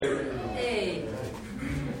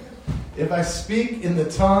If I speak in the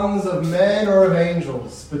tongues of men or of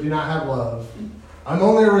angels, but do not have love, I'm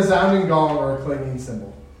only a resounding gong or a clanging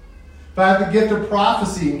cymbal. If I have the gift of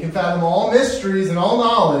prophecy and can fathom all mysteries and all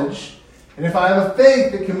knowledge, and if I have a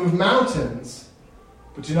faith that can move mountains,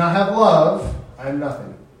 but do not have love, I am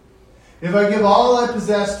nothing. If I give all I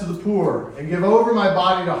possess to the poor and give over my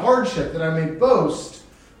body to hardship that I may boast,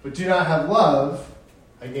 but do not have love,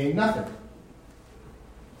 I gain nothing.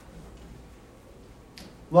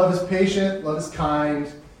 Love is patient, love is kind.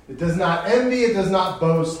 It does not envy, it does not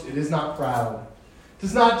boast, it is not proud. It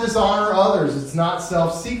does not dishonor others, it's not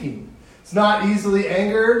self-seeking. It's not easily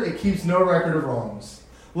angered, it keeps no record of wrongs.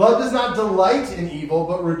 Love does not delight in evil,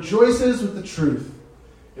 but rejoices with the truth.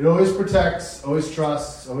 It always protects, always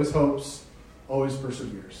trusts, always hopes, always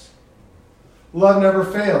perseveres. Love never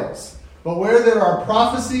fails, but where there are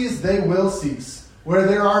prophecies, they will cease. Where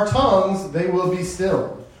there are tongues, they will be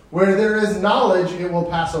stilled. Where there is knowledge, it will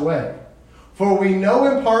pass away. For we know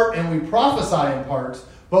in part and we prophesy in part,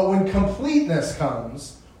 but when completeness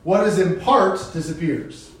comes, what is in part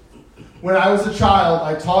disappears. When I was a child,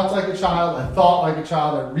 I talked like a child, I thought like a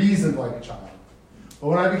child, I reasoned like a child. But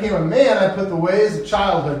when I became a man, I put the ways of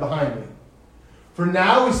childhood behind me. For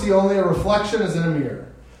now we see only a reflection as in a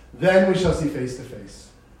mirror. Then we shall see face to face.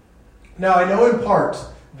 Now I know in part,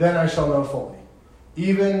 then I shall know fully,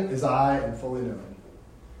 even as I am fully known.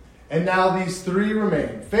 And now these three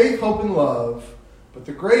remain, faith, hope, and love, but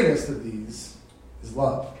the greatest of these is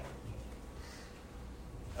love.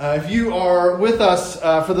 If you are with us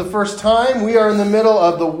for the first time, we are in the middle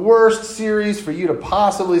of the worst series for you to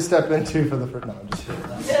possibly step into for the first time.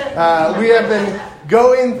 No, I'm just kidding. We have been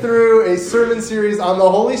going through a sermon series on the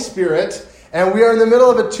Holy Spirit, and we are in the middle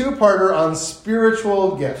of a two-parter on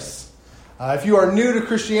spiritual gifts. If you are new to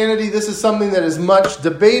Christianity, this is something that is much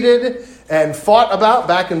debated and fought about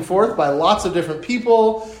back and forth by lots of different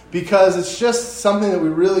people because it's just something that we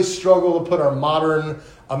really struggle to put our modern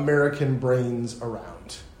American brains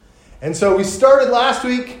around. And so we started last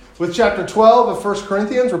week with chapter 12 of 1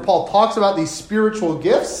 Corinthians where Paul talks about these spiritual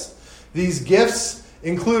gifts. These gifts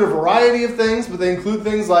include a variety of things, but they include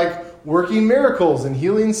things like working miracles and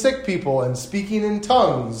healing sick people and speaking in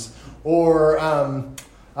tongues, or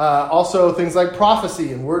also things like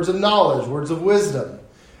prophecy and words of knowledge, words of wisdom.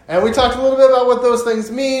 And we talked a little bit about what those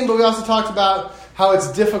things mean, but we also talked about how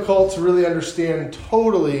it's difficult to really understand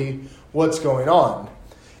totally what's going on.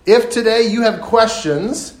 If today you have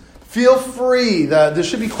questions, feel free. There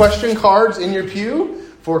should be question cards in your pew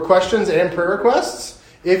for questions and prayer requests.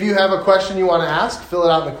 If you have a question you want to ask, fill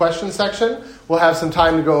it out in the question section. We'll have some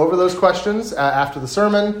time to go over those questions after the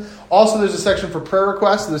sermon. Also, there's a section for prayer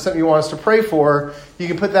requests. If there's something you want us to pray for, you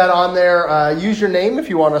can put that on there. Use your name if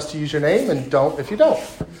you want us to use your name, and don't if you don't.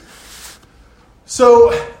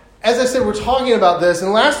 So, as I said, we're talking about this,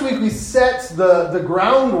 and last week we set the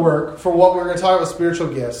groundwork for what we're going to talk about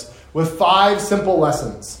spiritual gifts with 5 simple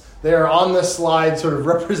lessons. They are on this slide sort of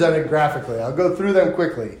represented graphically. I'll go through them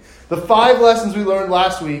quickly. The 5 lessons we learned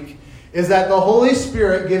last week is that the Holy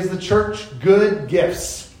Spirit gives the church good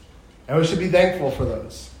gifts, and we should be thankful for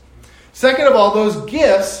those. Second of all, those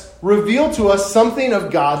gifts reveal to us something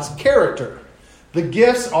of God's character. The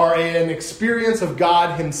gifts are an experience of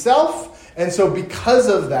God himself, and so because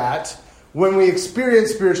of that, when we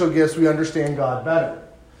experience spiritual gifts, we understand God better.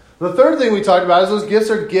 The third thing we talked about is those gifts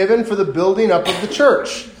are given for the building up of the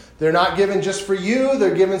church. They're not given just for you,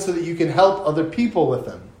 they're given so that you can help other people with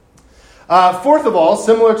them. Fourth of all,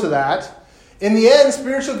 similar to that, in the end,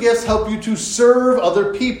 spiritual gifts help you to serve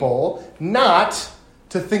other people, not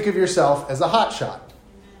to think of yourself as a hotshot.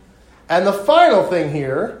 And the final thing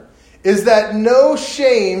here is that no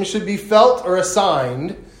shame should be felt or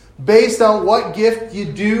assigned based on what gift you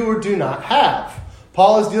do or do not have.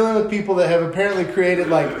 Paul is dealing with people that have apparently created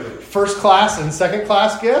like first class and second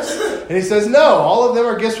class gifts. And he says, no, all of them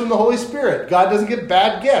are gifts from the Holy Spirit. God doesn't give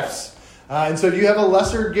bad gifts. And so if you have a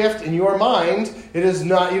lesser gift in your mind, it is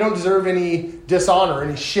not, you don't deserve any dishonor,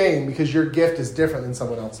 any shame, because your gift is different than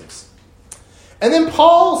someone else's. And then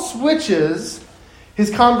Paul switches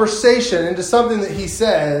his conversation into something that he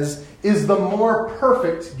says is the more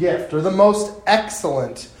perfect gift, or the most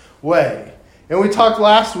excellent way. And we talked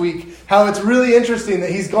last week how it's really interesting that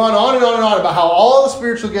he's gone on and on and on about how all the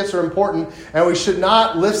spiritual gifts are important and we should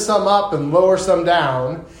not lift some up and lower some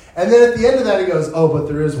down. And then at the end of that he goes, oh, but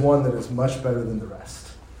there is one that is much better than the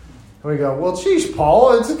rest. And we go, well, geez,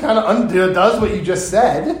 Paul, it kind of undoes what you just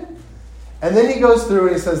said. And then he goes through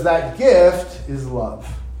and he says that gift is love.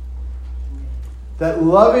 That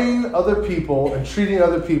loving other people and treating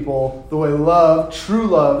other people the way true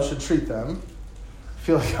love should treat them.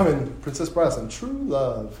 feel like I'm in Princess Bride and true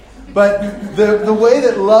love. But the way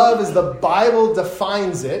that love, as the Bible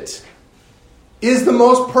defines it, is the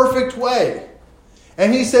most perfect way.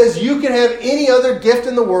 And he says you can have any other gift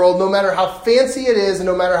in the world, no matter how fancy it is and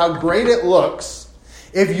no matter how great it looks,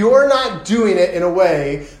 if you're not doing it in a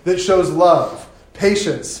way that shows love,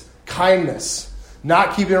 patience, kindness,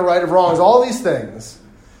 not keeping it right of wrongs, all these things,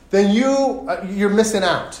 then you're missing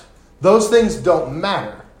out. Those things don't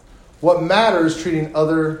matter. What matters is treating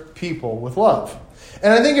other people with love.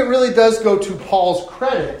 And I think it really does go to Paul's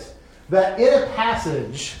credit that in a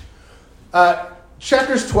passage,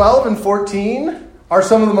 chapters 12 and 14 are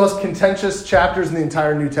some of the most contentious chapters in the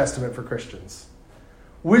entire New Testament for Christians.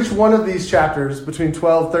 Which one of these chapters between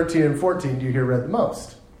 12, 13, and 14 do you hear read the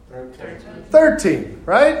most? 13,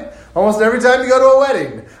 right? Almost every time you go to a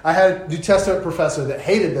wedding. I had a New Testament professor that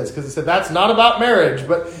hated this because he said, that's not about marriage.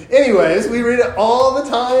 But anyways, we read it all the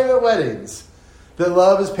time at weddings. That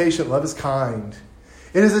love is patient, love is kind.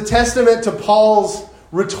 It is a testament to Paul's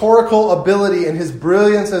rhetorical ability and his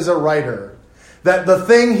brilliance as a writer. That the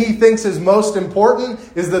thing he thinks is most important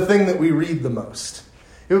is the thing that we read the most.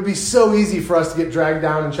 It would be so easy for us to get dragged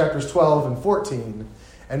down in chapters 12 and 14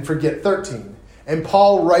 and forget 13. And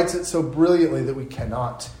Paul writes it so brilliantly that we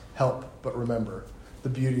cannot help but remember the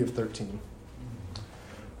beauty of 13.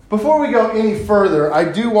 Before we go any further,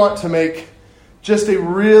 I do want to make just a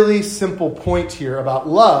really simple point here about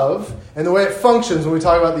love and the way it functions when we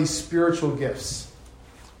talk about these spiritual gifts.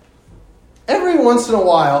 Every once in a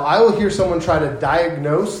while, I will hear someone try to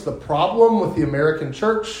diagnose the problem with the American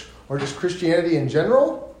church or just Christianity in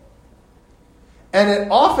general, and it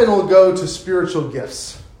often will go to spiritual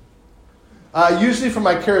gifts. Usually from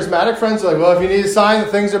my charismatic friends, they're like, well, if you need a sign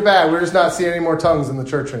that things are bad, we're just not seeing any more tongues in the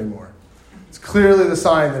church anymore. It's clearly the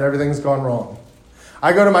sign that everything's gone wrong.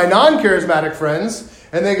 I go to my non-charismatic friends,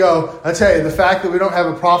 and they go, I tell you, the fact that we don't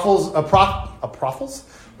have prophets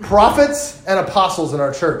and apostles in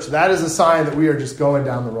our church, that is a sign that we are just going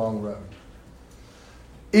down the wrong road.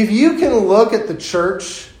 If you can look at the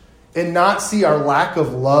church and not see our lack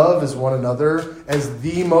of love as one another as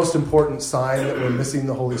the most important sign that we're missing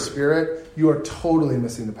the Holy Spirit, you are totally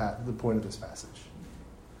missing the point of this passage.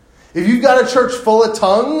 If you've got a church full of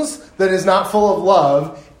tongues that is not full of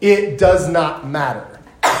love, it does not matter.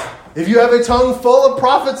 If you have a tongue full of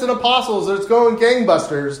prophets and apostles that's going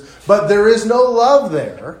gangbusters, but there is no love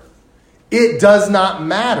there, it does not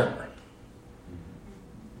matter.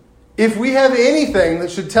 If we have anything that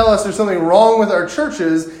should tell us there's something wrong with our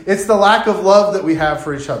churches, it's the lack of love that we have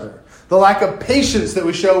for each other. The lack of patience that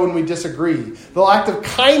we show when we disagree. The lack of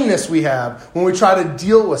kindness we have when we try to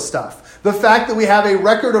deal with stuff. The fact that we have a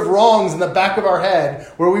record of wrongs in the back of our head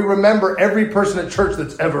where we remember every person at church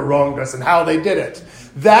that's ever wronged us and how they did it.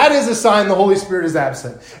 That is a sign the Holy Spirit is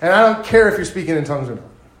absent. And I don't care if you're speaking in tongues or not.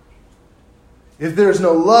 If there's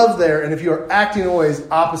no love there, and if you are acting in ways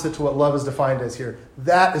opposite to what love is defined as here,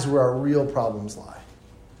 that is where our real problems lie.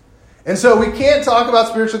 And so we can't talk about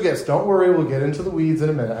spiritual gifts. Don't worry, we'll get into the weeds in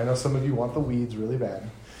a minute. I know some of you want the weeds really bad.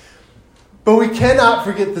 But we cannot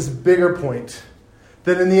forget this bigger point,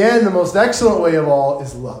 that in the end, the most excellent way of all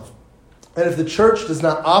is love. And if the church does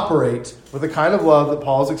not operate with the kind of love that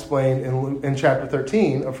Paul has explained in chapter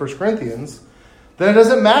 13 of 1 Corinthians, then it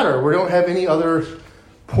doesn't matter. We don't have any other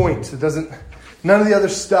point. None of the other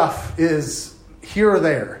stuff is here or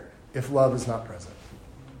there if love is not present.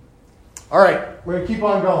 All right, we're going to keep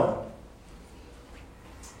on going.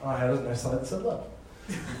 I had a nice slide that said love.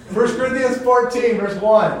 1 Corinthians 14, verse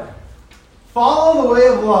 1. Follow the way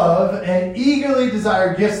of love and eagerly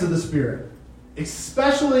desire gifts of the Spirit,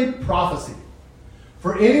 especially prophecy.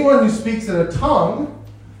 For anyone who speaks in a tongue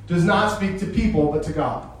does not speak to people but to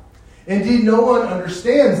God. Indeed, no one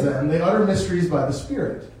understands them. They utter mysteries by the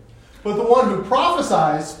Spirit. But the one who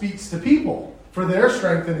prophesies speaks to people for their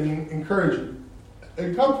strengthening, encouragement,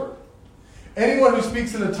 and comfort. Anyone who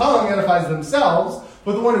speaks in a tongue edifies themselves,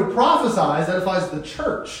 but the one who prophesies edifies the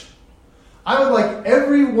church. I would like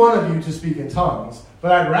every one of you to speak in tongues,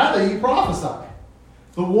 but I'd rather you prophesy.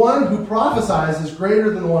 The one who prophesies is greater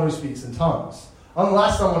than the one who speaks in tongues,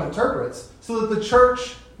 unless someone interprets, so that the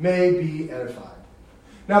church may be edified.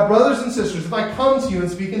 Now, brothers and sisters, if I come to you and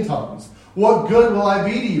speak in tongues, what good will I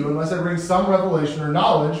be to you unless I bring some revelation or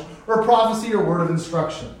knowledge or prophecy or word of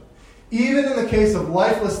instruction? Even in the case of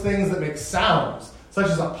lifeless things that make sounds, such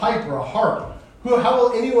as a pipe or a harp, how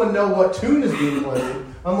will anyone know what tune is being played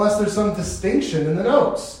unless there's some distinction in the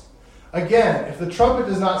notes? Again, if the trumpet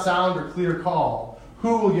does not sound or clear call,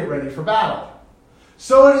 who will get ready for battle?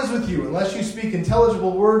 So it is with you. Unless you speak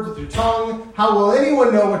intelligible words with your tongue, how will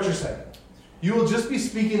anyone know what you're saying? You will just be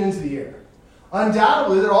speaking into the air.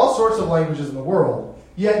 Undoubtedly, there are all sorts of languages in the world,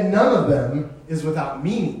 yet none of them is without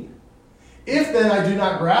meaning. If then I do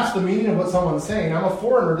not grasp the meaning of what someone's saying, I'm a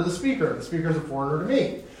foreigner to the speaker. The speaker is a foreigner to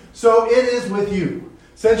me. So it is with you.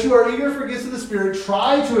 Since you are eager for gifts of the Spirit,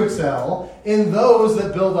 try to excel in those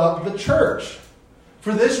that build up the church.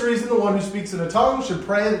 For this reason, the one who speaks in a tongue should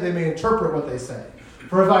pray that they may interpret what they say.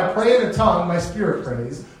 For if I pray in a tongue, my spirit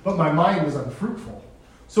prays, but my mind is unfruitful.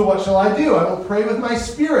 So what shall I do? I will pray with my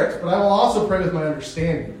spirit, but I will also pray with my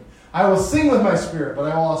understanding. I will sing with my spirit,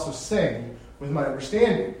 but I will also sing with my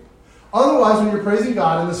understanding. Otherwise, when you're praising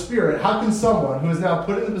God in the Spirit, how can someone who is now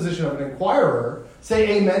put in the position of an inquirer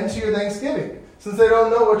say amen to your thanksgiving, since they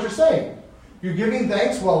don't know what you're saying? You're giving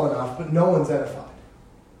thanks well enough, but no one's edified.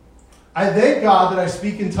 I thank God that I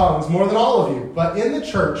speak in tongues more than all of you, but in the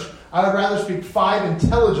church, I would rather speak 5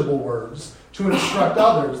 intelligible words to instruct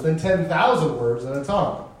others than 10,000 words in a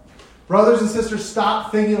tongue. Brothers and sisters,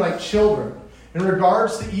 stop thinking like children. In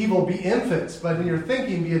regards to evil, be infants, but in your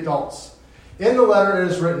thinking, be adults. In the letter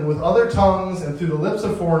it is written, with other tongues and through the lips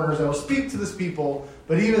of foreigners I will speak to this people,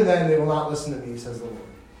 but even then they will not listen to me, says the Lord.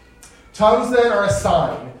 Tongues then are a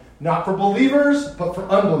sign, not for believers, but for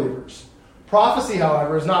unbelievers. Prophecy,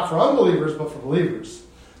 however, is not for unbelievers, but for believers.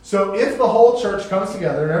 So if the whole church comes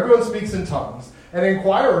together and everyone speaks in tongues, and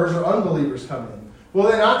inquirers or unbelievers come in,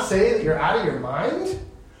 will they not say that you're out of your mind?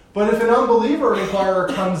 But if an unbeliever or inquirer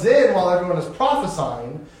comes in while everyone is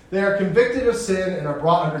prophesying, they are convicted of sin and are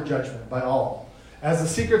brought under judgment by all, as the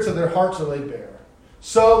secrets of their hearts are laid bare.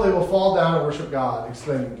 So they will fall down and worship God,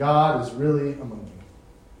 exclaiming, God is really among you.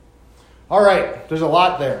 All right, there's a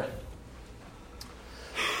lot there.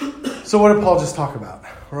 So what did Paul just talk about?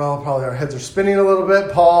 Well, probably our heads are spinning a little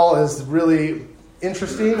bit. Paul is really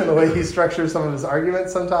interesting in the way he structures some of his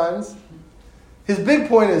arguments sometimes. His big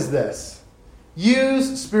point is this: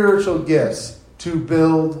 use spiritual gifts to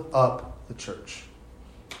build up the church.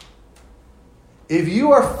 If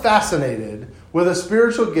you are fascinated with a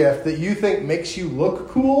spiritual gift that you think makes you look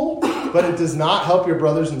cool, but it does not help your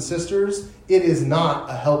brothers and sisters, it is not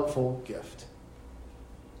a helpful gift.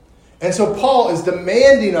 And so Paul is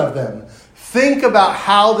demanding of them, think about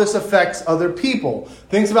how this affects other people.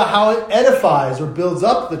 Think about how it edifies or builds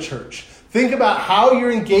up the church. Think about how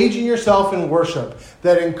you're engaging yourself in worship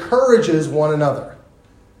that encourages one another.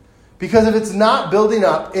 Because if it's not building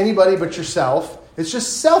up anybody but yourself, it's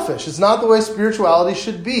just selfish. It's not the way spirituality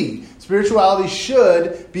should be. Spirituality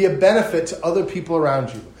should be a benefit to other people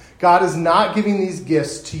around you. God is not giving these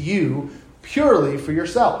gifts to you purely for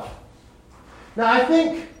yourself. Now, I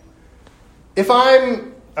think if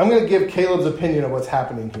I'm going to give Caleb's opinion of what's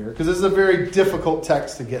happening here, because this is a very difficult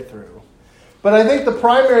text to get through. But I think the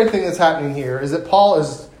primary thing that's happening here is that Paul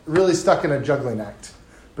is really stuck in a juggling act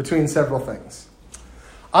between several things.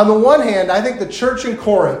 On the one hand, I think the church in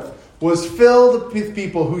Corinth was filled with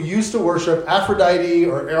people who used to worship Aphrodite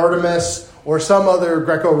or Artemis or some other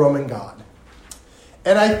Greco-Roman god.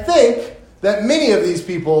 And I think that many of these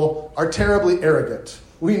people are terribly arrogant.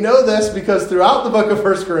 We know this because throughout the book of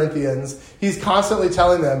 1 Corinthians, he's constantly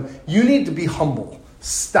telling them, you need to be humble.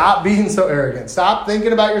 Stop being so arrogant. Stop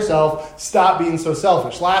thinking about yourself. Stop being so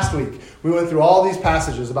selfish. Last week, we went through all these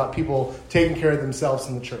passages about people taking care of themselves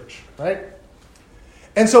in the church, right?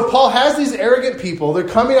 And so Paul has these arrogant people. They're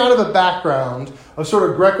coming out of a background of sort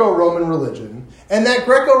of Greco-Roman religion. And that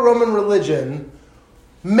Greco-Roman religion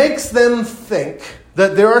makes them think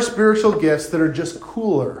that there are spiritual gifts that are just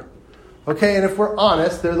cooler. Okay, and if we're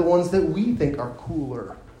honest, they're the ones that we think are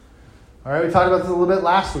cooler. All right, we talked about this a little bit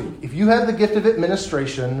last week. If you have the gift of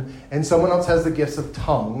administration and someone else has the gifts of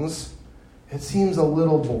tongues, it seems a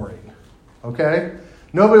little boring. Okay?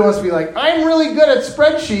 Nobody wants to be like, I'm really good at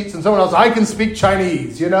spreadsheets, and someone else, I can speak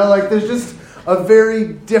Chinese. You know, like there's just a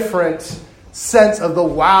very different sense of the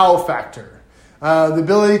wow factor. The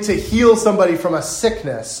ability to heal somebody from a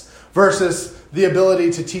sickness versus the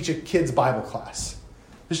ability to teach a kid's Bible class.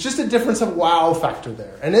 There's just a difference of wow factor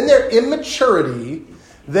there. And in their immaturity,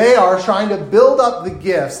 they are trying to build up the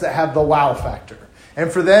gifts that have the wow factor. And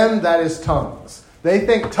for them, that is tongues. They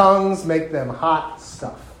think tongues make them hot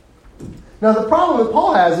stuff. Now, the problem that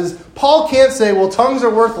Paul has is Paul can't say, well, tongues are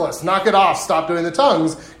worthless. Knock it off. Stop doing the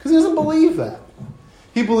tongues. Because he doesn't believe that.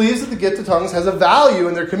 He believes that the gift of tongues has a value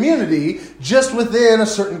in their community just within a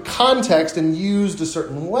certain context and used a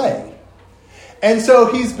certain way. And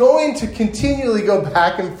so he's going to continually go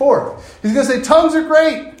back and forth. He's going to say, tongues are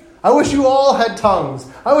great. I wish you all had tongues.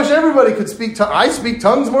 I wish everybody could speak tongues. I speak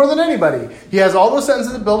tongues more than anybody. He has all those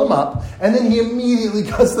sentences that build him up, and then he immediately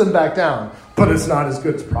cuts them back down. But it's not as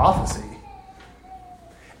good as prophecy.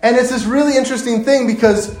 And it's this really interesting thing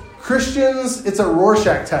because Christians, it's a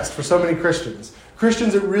Rorschach test for so many Christians.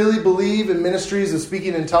 Christians that really believe in ministries of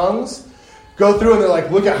speaking in tongues go through and they're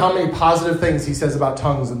like, look at how many positive things he says about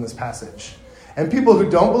tongues in this passage. And people who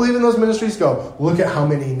don't believe in those ministries go, look at how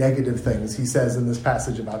many negative things he says in this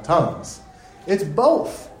passage about tongues. It's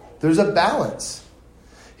both. There's a balance.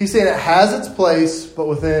 He's saying it has its place, but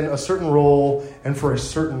within a certain role and for a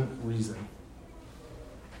certain reason.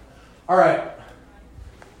 All right.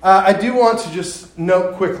 I do want to just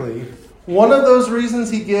note quickly, one of those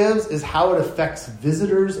reasons he gives is how it affects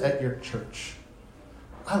visitors at your church.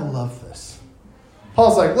 I love this.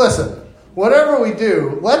 Paul's like, listen, whatever we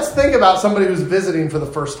do, let's think about somebody who's visiting for the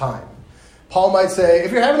first time. Paul might say,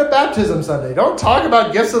 if you're having a baptism Sunday, don't talk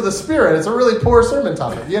about gifts of the Spirit. It's a really poor sermon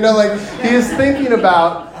topic. He is thinking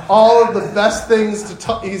about all of the best things to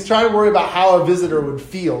talk. He's trying to worry about how a visitor would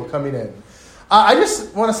feel coming in. I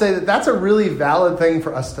just want to say that that's a really valid thing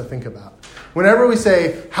for us to think about. Whenever we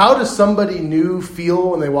say, how does somebody new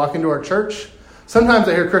feel when they walk into our church? Sometimes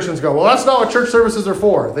I hear Christians go, well, that's not what church services are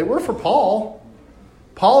for. They were for Paul.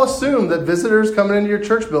 Paul assumed that visitors coming into your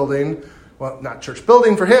church building, well, not church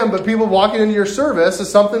building for him, but people walking into your service is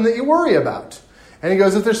something that you worry about. And he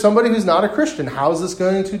goes, if there's somebody who's not a Christian, how are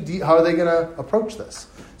they going to approach this?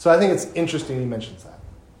 So I think it's interesting he mentions that.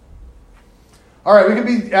 All right, we could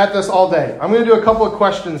be at this all day. I'm going to do a couple of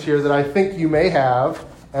questions here that I think you may have,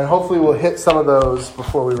 and hopefully we'll hit some of those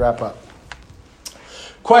before we wrap up.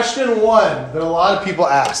 Question 1 that a lot of people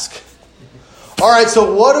ask. All right,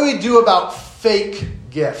 so what do we do about fake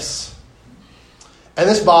gifts? And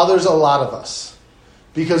this bothers a lot of us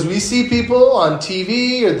because we see people on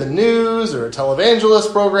TV or the news or a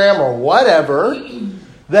televangelist program or whatever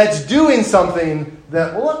that's doing something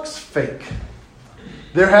that looks fake.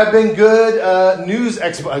 There have been there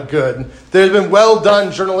have been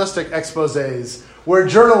well-done journalistic exposés where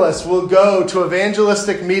journalists will go to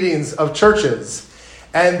evangelistic meetings of churches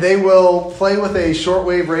and they will play with a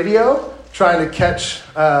shortwave radio trying to catch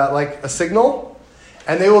like a signal.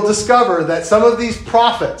 And they will discover that some of these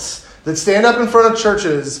prophets that stand up in front of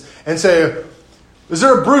churches and say, is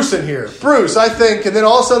there a Bruce in here? Bruce, I think. And then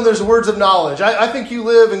all of a sudden there's words of knowledge. I think you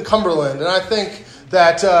live in Cumberland. And I think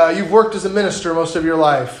that you've worked as a minister most of your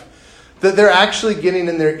life. That they're actually getting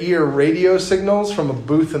in their ear radio signals from a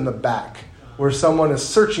booth in the back where someone is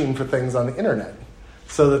searching for things on the internet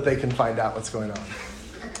so that they can find out what's going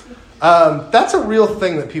on. That's a real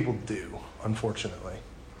thing that people do, unfortunately.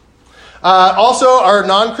 Also, our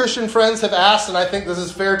non-Christian friends have asked, and I think this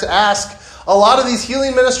is fair to ask, a lot of these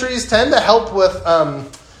healing ministries tend to help with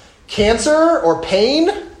cancer or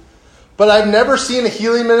pain, but I've never seen a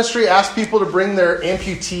healing ministry ask people to bring their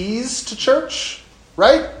amputees to church,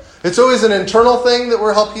 right? It's always an internal thing that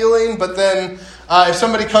we're help healing, but then if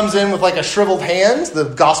somebody comes in with like a shriveled hand, the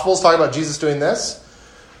Gospels talk about Jesus doing this,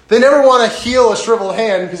 they never want to heal a shriveled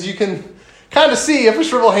hand because you can kind of see if a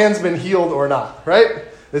shriveled hand's been healed or not, right?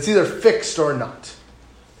 It's either fixed or not.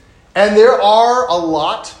 And there are a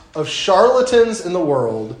lot of charlatans in the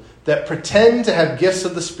world that pretend to have gifts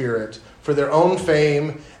of the Spirit for their own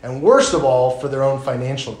fame and, worst of all, for their own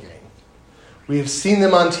financial gain. We have seen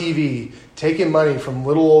them on TV taking money from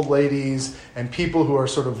little old ladies and people who are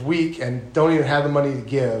sort of weak and don't even have the money to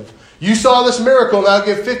give. You saw this miracle, now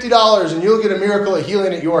give $50 and you'll get a miracle of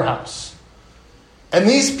healing at your house. And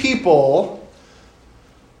these people,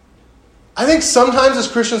 I think sometimes as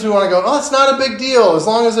Christians we want to go, oh, it's not a big deal. As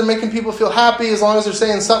long as they're making people feel happy, as long as they're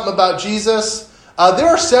saying something about Jesus. There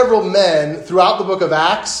are several men throughout the book of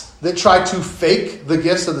Acts that try to fake the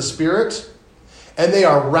gifts of the Spirit. And they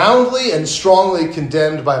are roundly and strongly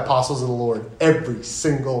condemned by apostles of the Lord every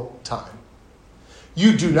single time.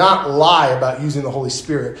 You do not lie about using the Holy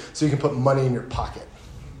Spirit so you can put money in your pocket.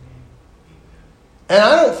 And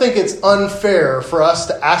I don't think it's unfair for us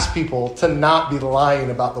to ask people to not be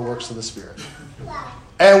lying about the works of the Spirit.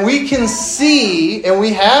 And we can see, and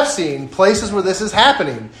we have seen, places where this is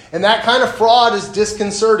happening. And that kind of fraud is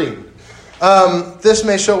disconcerting. This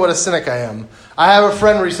may show what a cynic I am. I have a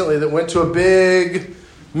friend recently that went to a big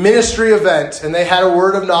ministry event, and they had a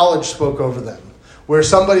word of knowledge spoke over them. Where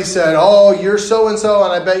somebody said, oh, you're so-and-so,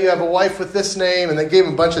 and I bet you have a wife with this name, and they gave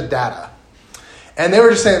a bunch of data. And they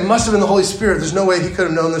were just saying, it must have been the Holy Spirit. There's no way he could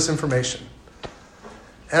have known this information.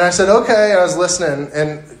 And I said, okay, and I was listening,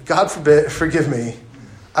 and God forbid, forgive me,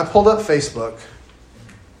 I pulled up Facebook,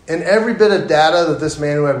 and every bit of data that this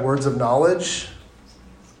man who had words of knowledge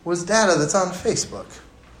was data that's on Facebook.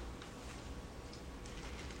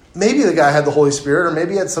 Maybe the guy had the Holy Spirit, or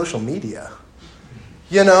maybe he had social media.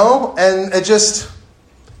 You know, and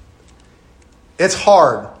it's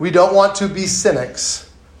hard. We don't want to be cynics.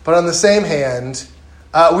 But on the same hand,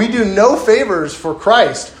 we do no favors for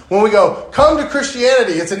Christ When we go, come to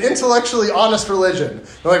Christianity, it's an intellectually honest religion.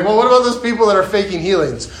 They're like, well, what about those people that are faking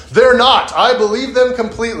healings? They're not. I believe them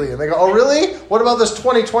completely. And they go, oh, really? What about this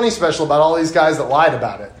 2020 special about all these guys that lied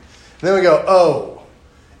about it? And then we go, oh.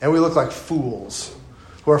 And we look like fools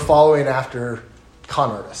who are following after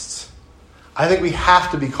con artists. I think we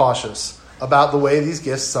have to be cautious about the way these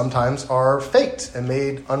gifts sometimes are faked and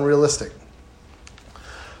made unrealistic.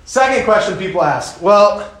 Second question people ask,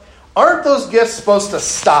 well, aren't those gifts supposed to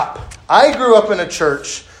stop? I grew up in a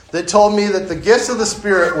church that told me that the gifts of the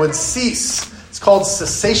Spirit would cease. It's called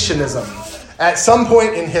cessationism at some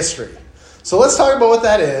point in history. So let's talk about what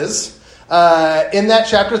that is. In that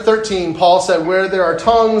chapter 13, Paul said, where there are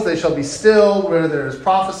tongues, they shall be stilled. Where there is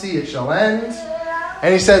prophecy, it shall end.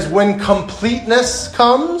 And he says, when completeness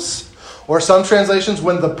comes, or some translations,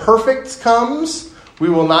 when the perfect comes, we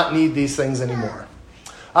will not need these things anymore.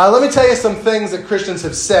 Let me tell you some things that Christians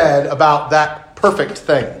have said about that perfect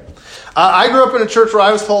thing. I grew up in a church where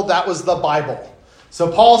I was told that was the Bible. So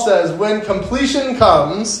Paul says, when completion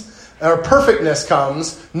comes, or perfectness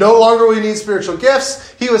comes, no longer we need spiritual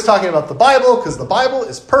gifts. He was talking about the Bible, because the Bible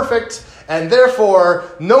is perfect, and therefore,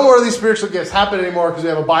 no more of these spiritual gifts happen anymore because we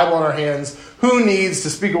have a Bible in our hands. Who needs to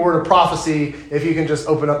speak a word of prophecy if you can just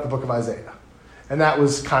open up the book of Isaiah? And that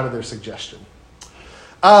was kind of their suggestion.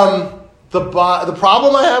 The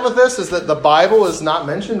problem I have with this is that the Bible is not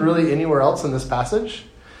mentioned really anywhere else in this passage.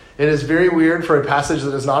 It is very weird for a passage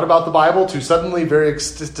that is not about the Bible to suddenly very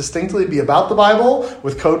distinctly be about the Bible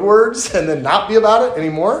with code words and then not be about it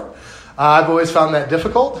anymore. I've always found that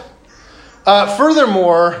difficult.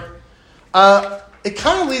 Furthermore, it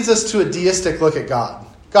kind of leads us to a deistic look at God.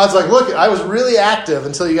 God's like, look, I was really active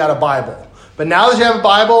until you got a Bible. But now that you have a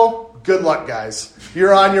Bible, good luck, guys.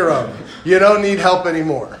 You're on your own. You don't need help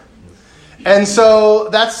anymore. And so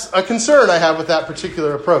that's a concern I have with that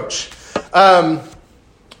particular approach.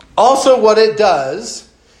 Also, what it does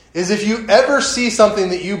is if you ever see something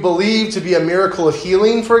that you believe to be a miracle of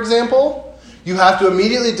healing, for example, you have to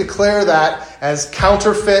immediately declare that as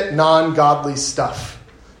counterfeit, non-godly stuff.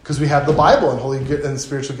 Because we have the Bible and holy and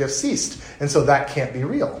spiritual gifts ceased. And so that can't be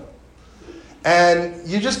real. And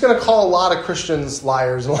you're just going to call a lot of Christians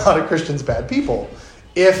liars and a lot of Christians bad people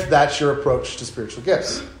if that's your approach to spiritual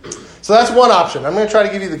gifts. So that's one option. I'm going to try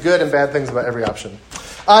to give you the good and bad things about every option.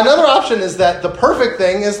 Another option is that the perfect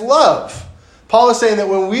thing is love. Paul is saying that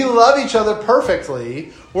when we love each other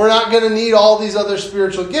perfectly, we're not going to need all these other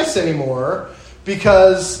spiritual gifts anymore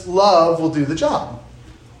because love will do the job.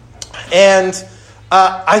 And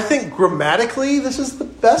I think grammatically this is the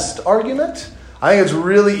best argument. I think it's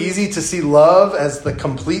really easy to see love as the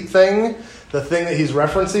complete thing, the thing that he's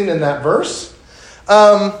referencing in that verse.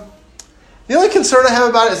 The only concern I have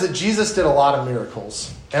about it is that Jesus did a lot of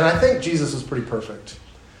miracles. And I think Jesus was pretty perfect.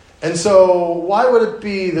 And so why would it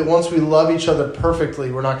be that once we love each other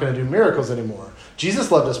perfectly, we're not going to do miracles anymore?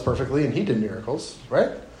 Jesus loved us perfectly and he did miracles,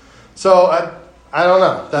 right? So I don't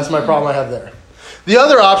know. That's my problem I have there. The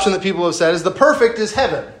other option that people have said is the perfect is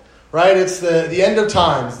heaven, right? It's the end of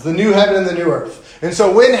times, the new heaven and the new earth. And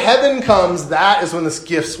so when heaven comes, that is when the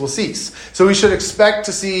gifts will cease. So we should expect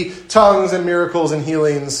to see tongues and miracles and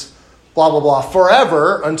healings, blah, blah, blah,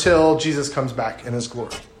 forever until Jesus comes back in his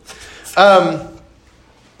glory.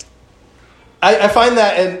 I find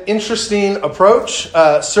that an interesting approach.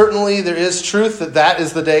 Certainly there is truth that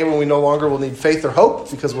is the day when we no longer will need faith or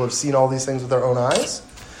hope because we'll have seen all these things with our own eyes.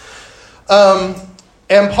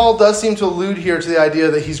 And Paul does seem to allude here to the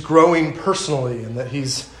idea that he's growing personally and that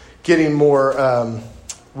he's getting more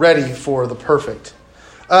ready for the perfect.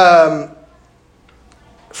 For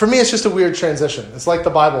me, it's just a weird transition. It's like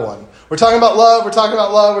the Bible one. We're talking about love, we're talking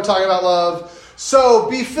about love, we're talking about love. So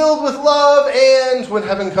be filled with love, and when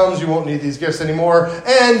heaven comes, you won't need these gifts anymore,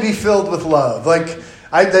 and be filled with love.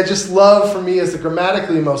 That just love for me is the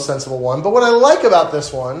grammatically most sensible one. But what I like about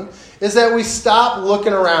this one is that we stop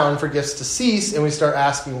looking around for gifts to cease, and we start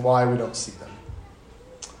asking why we don't see them.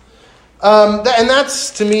 And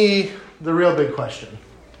that's, to me, the real big question.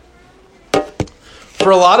 For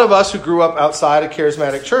a lot of us who grew up outside of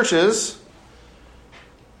charismatic churches,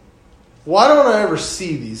 why don't I ever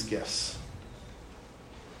see these gifts?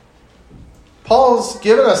 Paul's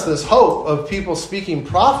given us this hope of people speaking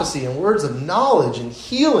prophecy and words of knowledge and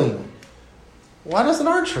healing. Why doesn't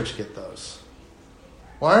our church get those?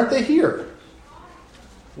 Why aren't they here?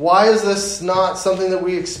 Why is this not something that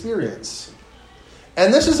we experience?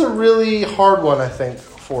 And this is a really hard one, I think,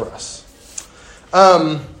 for us.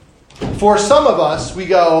 For some of us, we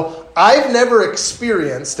go, I've never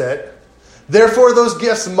experienced it, therefore those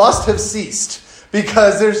gifts must have ceased.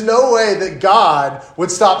 Because there's no way that God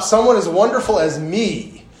would stop someone as wonderful as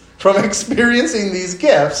me from experiencing these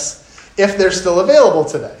gifts if they're still available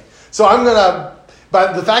today. So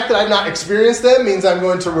but the fact that I've not experienced them means I'm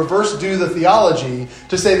going to reverse do the theology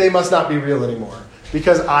to say they must not be real anymore.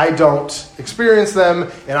 Because I don't experience them,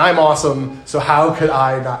 and I'm awesome, so how could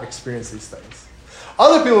I not experience these things?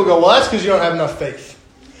 Other people go, well, that's because you don't have enough faith.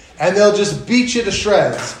 And they'll just beat you to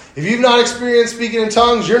shreds. If you've not experienced speaking in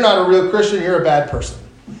tongues, you're not a real Christian, you're a bad person.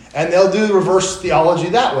 And they'll do reverse theology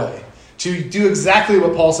that way, to do exactly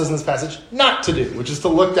what Paul says in this passage not to do, which is to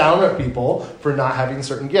look down at people for not having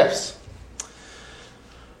certain gifts.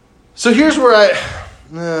 So here's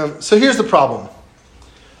the problem.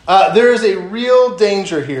 There is a real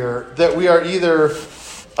danger here that we are either,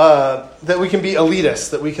 that we can be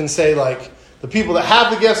elitist, that we can say like, the people that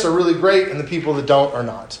have the gifts are really great and the people that don't are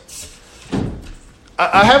not.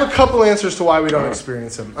 I have a couple answers to why we don't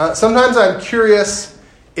experience them. Sometimes I'm curious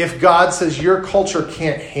if God says your culture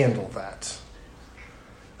can't handle that.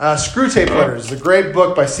 Screwtape Letters is a great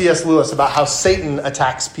book by C.S. Lewis about how Satan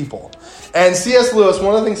attacks people. And C.S. Lewis,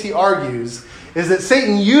 one of the things he argues is that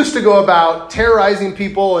Satan used to go about terrorizing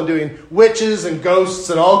people and doing witches and ghosts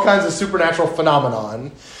and all kinds of supernatural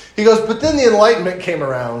phenomenon. He goes, but then the Enlightenment came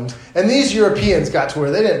around, and these Europeans got to where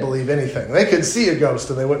they didn't believe anything. They could see a ghost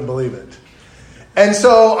and they wouldn't believe it. And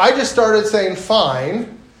so I just started saying,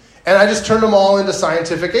 fine, and I just turned them all into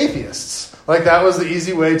scientific atheists. Like that was the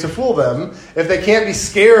easy way to fool them. If they can't be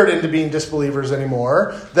scared into being disbelievers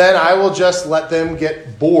anymore, then I will just let them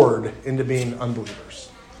get bored into being unbelievers.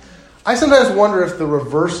 I sometimes wonder if the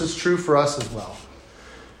reverse is true for us as well.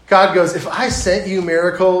 God goes, if I sent you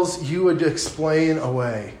miracles, you would explain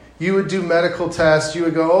away. You would do medical tests. You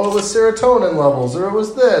would go, oh, it was serotonin levels, or it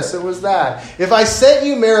was this, it was that. If I sent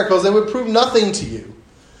you miracles, they would prove nothing to you.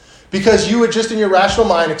 Because you would just in your rational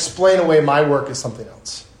mind explain away my work as something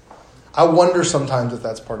else. I wonder sometimes if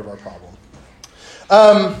that's part of our problem.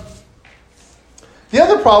 The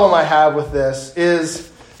other problem I have with this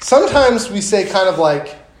is sometimes we say kind of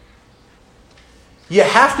like, you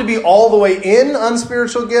have to be all the way in on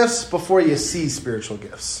spiritual gifts before you see spiritual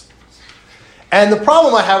gifts. And the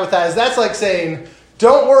problem I have with that is that's like saying,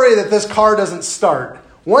 don't worry that this car doesn't start.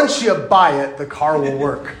 Once you buy it, the car will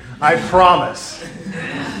work. I promise.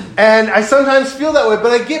 And I sometimes feel that way,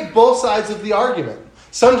 but I get both sides of the argument.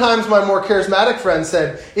 Sometimes my more charismatic friend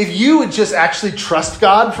said, if you would just actually trust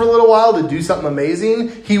God for a little while to do something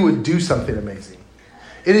amazing, he would do something amazing.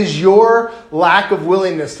 It is your lack of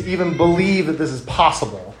willingness to even believe that this is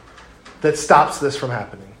possible that stops this from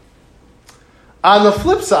happening. On the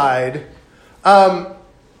flip side, that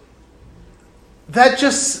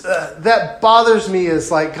bothers me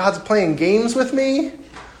as like God's playing games with me.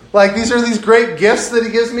 Like these are these great gifts that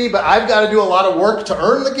he gives me, but I've got to do a lot of work to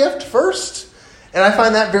earn the gift first. And I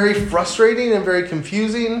find that very frustrating and very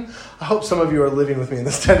confusing. I hope some of you are living with me in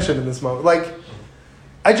this tension in this moment. Like,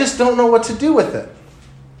 I just don't know what to do with it.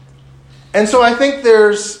 And so I think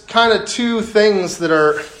there's kind of two things that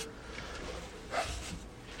are...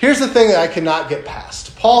 Here's the thing that I cannot get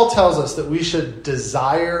past. Paul tells us that we should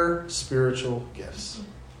desire spiritual gifts.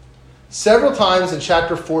 Several times in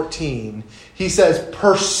chapter 14, he says,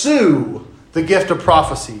 pursue the gift of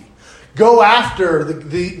prophecy. Go after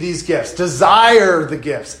these gifts. Desire the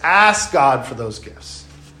gifts. Ask God for those gifts.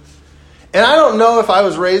 And I don't know if I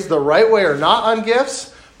was raised the right way or not on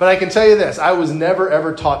gifts, but I can tell you this. I was never,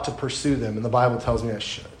 ever taught to pursue them, and the Bible tells me I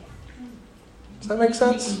should. Does that make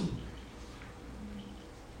sense?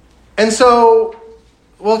 And so,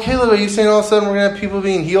 well, Caleb, are you saying all of a sudden we're going to have people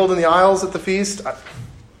being healed in the aisles at the feast?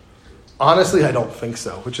 Honestly, I don't think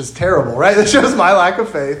so, which is terrible, right? That shows my lack of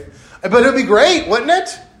faith. But it would be great, wouldn't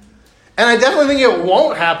it? And I definitely think it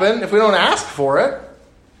won't happen if we don't ask for it.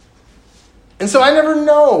 And so I never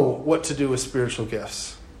know what to do with spiritual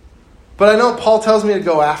gifts. But I know Paul tells me to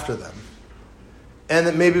go after them. And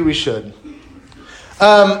that maybe we should.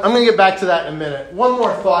 I'm going to get back to that in a minute. One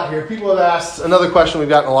more thought here. People have asked, another question we've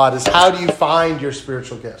gotten a lot is, how do you find your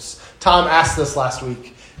spiritual gifts? Tom asked this last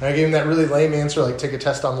week. And I gave him that really lame answer, like take a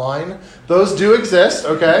test online. Those do exist,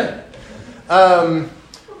 okay?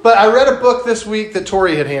 But I read a book this week that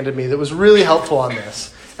Tori had handed me that was really helpful on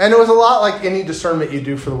this. And it was a lot like any discernment you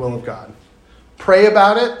do for the will of God. Pray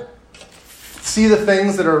about it. See the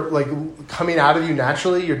things that are like coming out of you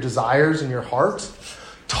naturally, your desires and your heart.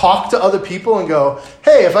 Talk to other people and go,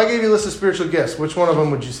 hey, if I gave you a list of spiritual gifts, which one of them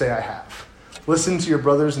would you say I have? Listen to your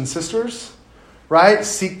brothers and sisters, right?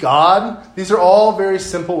 Seek God. These are all very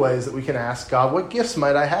simple ways that we can ask God, what gifts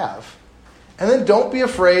might I have? And then don't be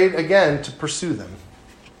afraid, again, to pursue them.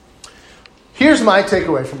 Here's my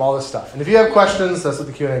takeaway from all this stuff. And if you have questions, that's what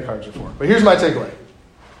the Q&A cards are for. But here's my takeaway.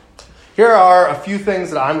 Here are a few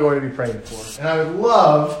things that I'm going to be praying for. And I would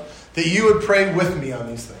love that you would pray with me on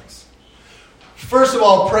these things. First of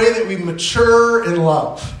all, pray that we mature in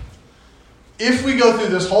love. If we go through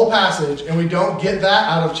this whole passage and we don't get that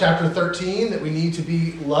out of chapter 13, that we need to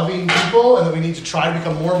be loving people and that we need to try to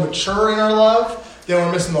become more mature in our love, then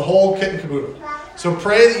we're missing the whole kit and caboodle. So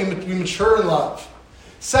pray that we mature in love.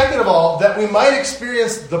 Second of all, that we might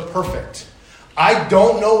experience the perfect. I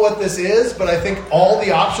don't know what this is, but I think all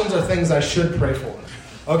the options are things I should pray for.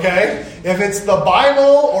 Okay? If it's the Bible,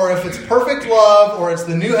 or if it's perfect love, or it's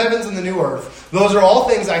the new heavens and the new earth, those are all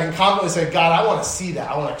things I can confidently say, God, I want to see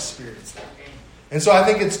that. I want to experience that. And so I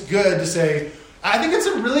think it's good to say, I think it's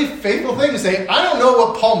a really faithful thing to say, I don't know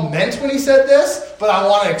what Paul meant when he said this, but I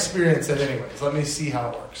want to experience it anyways. Let me see how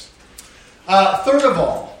it works. Third of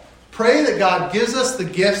all, pray that God gives us the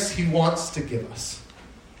gifts he wants to give us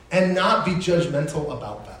and not be judgmental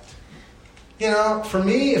about that. You know, for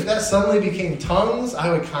me, if that suddenly became tongues,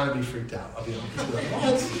 I would kind of be freaked out. I'll be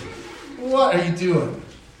honest. What are you doing?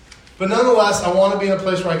 But nonetheless, I want to be in a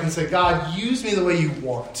place where I can say, God, use me the way you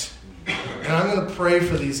want. And I'm going to pray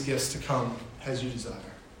for these gifts to come as you desire.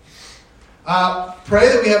 Pray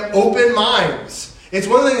that we have open minds. It's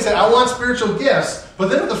one of the things that I want spiritual gifts, but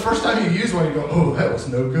then the first time you use one, you go, oh, that was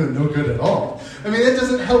no good at all. I mean, that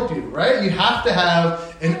doesn't help you, right? You have to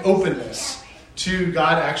have an openness to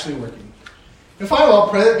God actually working. And finally, I'll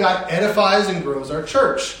pray that God edifies and grows our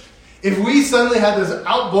church. If we suddenly had this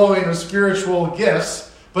outblowing of spiritual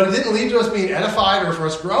gifts, but it didn't lead to us being edified or for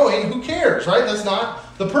us growing, who cares, right? That's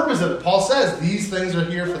not the purpose of it. Paul says these things are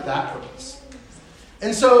here for that purpose.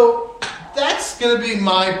 And so that's going to be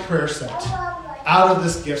my prayer set out of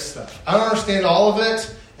this gift stuff. I don't understand all of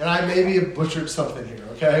it, and I maybe have butchered something here,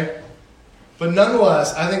 okay? But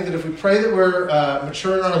nonetheless, I think that if we pray that we're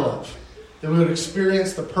mature in our love, that we would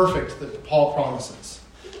experience the perfect that Paul promises.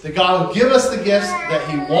 That God will give us the gifts that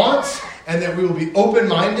he wants, and that we will be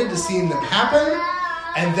open-minded to seeing them happen,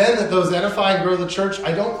 and then that those edify and grow the church.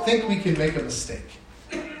 I don't think we can make a mistake.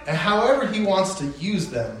 And however he wants to use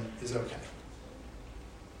them is okay.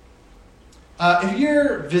 If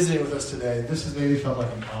you're visiting with us today, this has maybe felt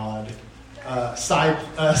like an odd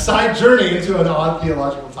side journey into an odd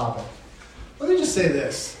theological topic. Let me just say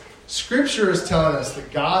this. Scripture is telling us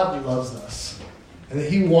that God loves us and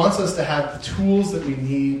that he wants us to have the tools that we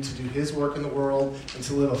need to do his work in the world and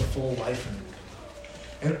to live a full life in the world.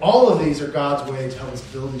 And all of these are God's way to help us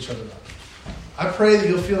build each other up. I pray that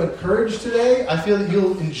you'll feel encouraged today. I feel that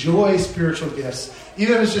you'll enjoy spiritual gifts.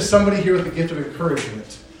 Even if it's just somebody here with the gift of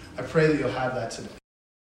encouragement, I pray that you'll have that today.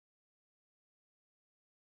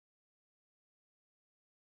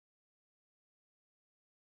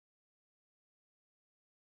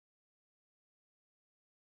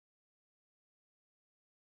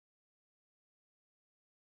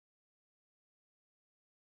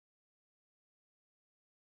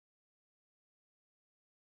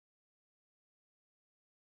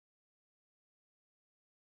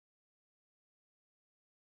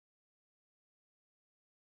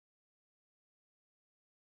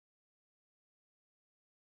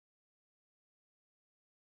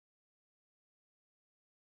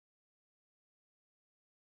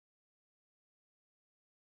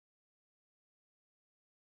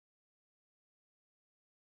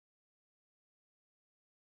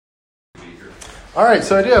 All right,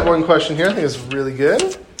 so I do have one question here. I think it's really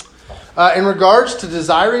good. In regards to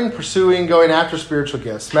desiring, pursuing, going after spiritual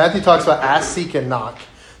gifts, Matthew talks about ask, seek, and knock.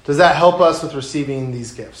 Does that help us with receiving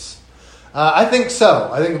these gifts? I think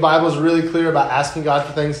so. I think the Bible is really clear about asking God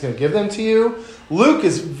for things. He'll give them to you. Luke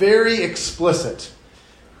is very explicit.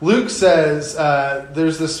 Luke says,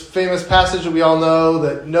 there's this famous passage that we all know,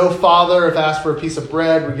 that no father, if asked for a piece of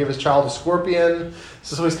bread, would give his child a scorpion.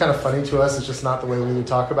 This is always kind of funny to us. It's just not the way we would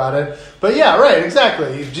talk about it. But yeah, right,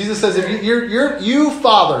 exactly. Jesus says, if you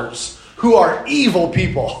fathers who are evil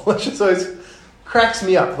people, which just always cracks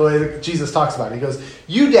me up the way that Jesus talks about it. He goes,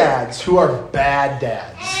 you dads who are bad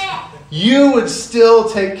dads, you would still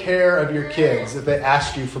take care of your kids if they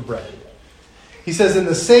asked you for bread. He says, in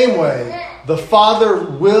the same way, the Father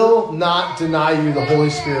will not deny you the Holy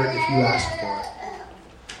Spirit if you ask for it.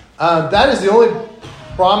 That is the only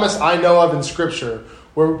promise I know of in Scripture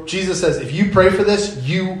where Jesus says, if you pray for this,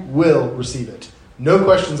 you will receive it. No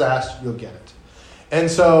questions asked, you'll get it.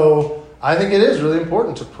 And so I think it is really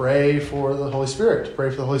important to pray for the Holy Spirit, to pray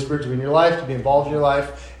for the Holy Spirit to be in your life, to be involved in your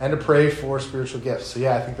life, and to pray for spiritual gifts. So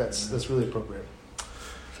yeah, I think that's really appropriate.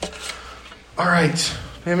 All right.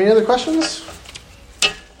 Have any other questions?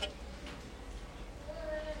 If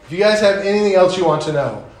you guys have anything else you want to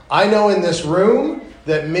know, I know in this room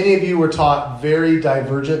that many of you were taught very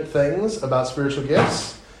divergent things about spiritual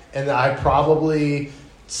gifts, and that I probably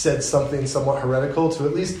said something somewhat heretical to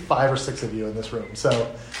at least 5 or 6 of you in this room.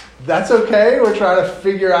 So that's okay. We're trying to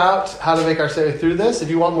figure out how to make our way through this. If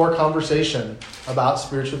you want more conversation about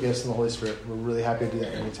spiritual gifts and the Holy Spirit, we're really happy to do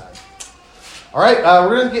that anytime. All right,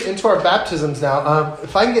 we're going to get into our baptisms now.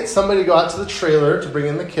 If I can get somebody to go out to the trailer to bring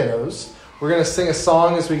in the kiddos, we're going to sing a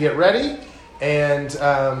song as we get ready, and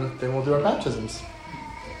then we'll do our baptisms.